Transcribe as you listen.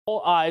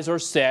All eyes are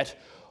set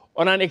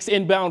on our next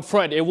inbound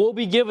front. It will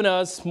be giving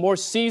us more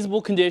seasonable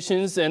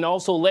conditions and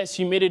also less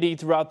humidity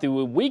throughout the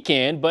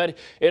weekend, but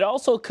it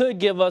also could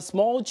give us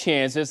small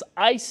chances,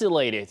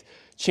 isolated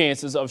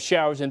chances of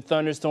showers and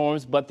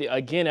thunderstorms. But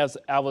again, as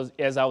I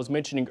was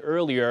mentioning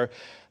earlier,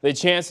 the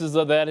chances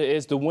of that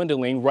is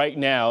dwindling right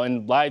now.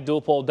 And live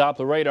dual pole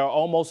Doppler radar,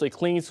 almost a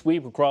clean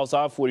sweep across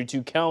our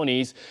 42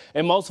 counties,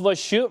 and most of us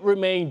should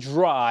remain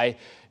dry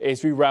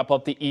as we wrap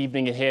up the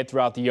evening and head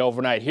throughout the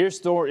overnight. Here's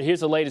the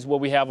latest what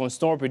we have on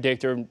Storm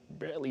Predictor,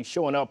 barely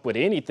showing up with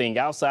anything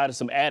outside of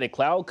some added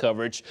cloud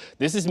coverage.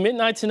 This is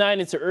midnight tonight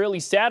into early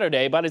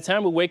Saturday. By the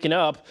time we're waking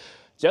up,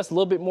 just a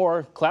little bit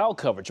more cloud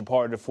coverage a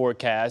part of the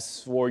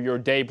forecast for your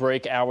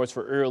daybreak hours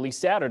for early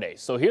Saturday.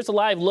 So here's a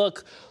live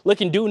look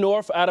looking due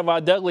north out of our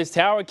Douglas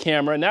Tower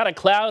camera. Not a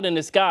cloud in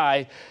the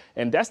sky,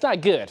 and that's not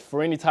good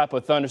for any type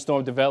of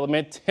thunderstorm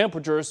development.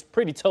 Temperatures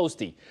pretty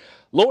toasty.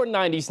 Lower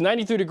 90s,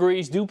 93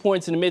 degrees, dew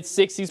points in the mid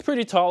 60s,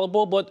 pretty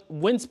tolerable, but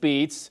wind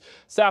speeds,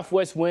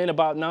 southwest wind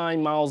about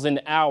 9 miles an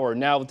hour.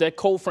 Now, if that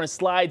cold front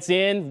slides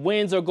in,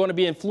 winds are going to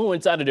be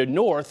influenced out of the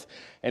north,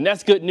 and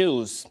that's good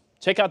news.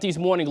 Check out these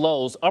morning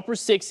lows, upper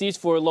 60s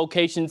for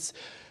locations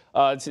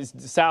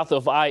south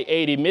of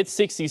I-80, mid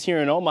 60s here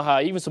in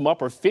Omaha, even some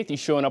upper 50s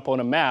showing up on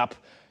the map.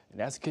 And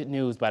that's good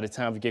news by the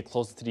time we get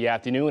closer to the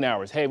afternoon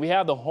hours. Hey, we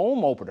have the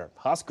home opener,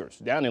 Huskers,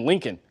 down in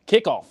Lincoln,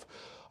 kickoff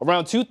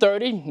around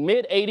 2:30,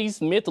 mid 80s,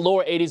 mid to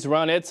lower 80s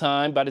around that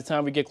time. By the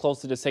time we get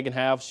close to the second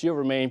half, she'll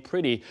remain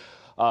pretty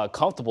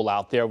comfortable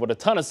out there with a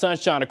ton of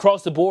sunshine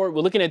across the board.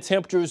 We're looking at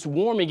temperatures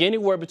warming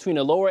anywhere between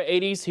the lower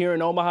 80s here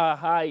in Omaha,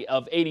 high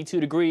of 82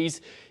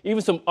 degrees,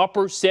 even some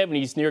upper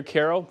 70s near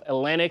Carroll,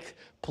 Atlantic.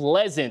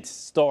 Pleasant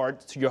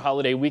start to your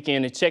holiday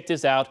weekend, and check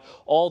this out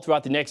all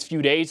throughout the next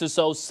few days or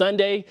so.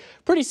 Sunday,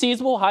 pretty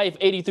seasonable, high of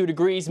 83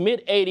 degrees,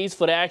 mid 80s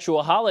for the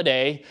actual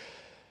holiday.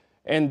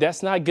 And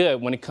that's not good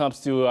when it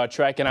comes to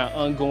tracking our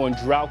ongoing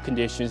drought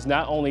conditions,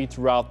 not only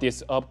throughout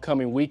this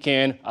upcoming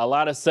weekend. A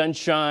lot of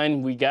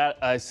sunshine. We got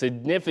a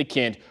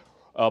significant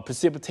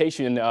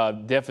precipitation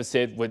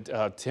deficit with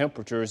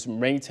temperatures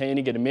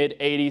maintaining in the mid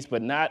 80s,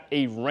 but not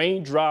a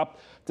raindrop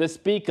to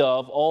speak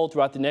of all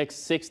throughout the next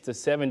 6 to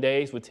 7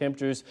 days, with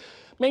temperatures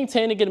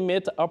maintaining in the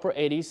mid to upper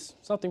 80s,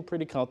 something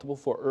pretty comfortable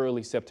for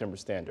early September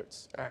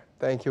standards. All right.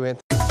 Thank you,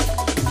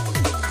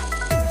 Anthony.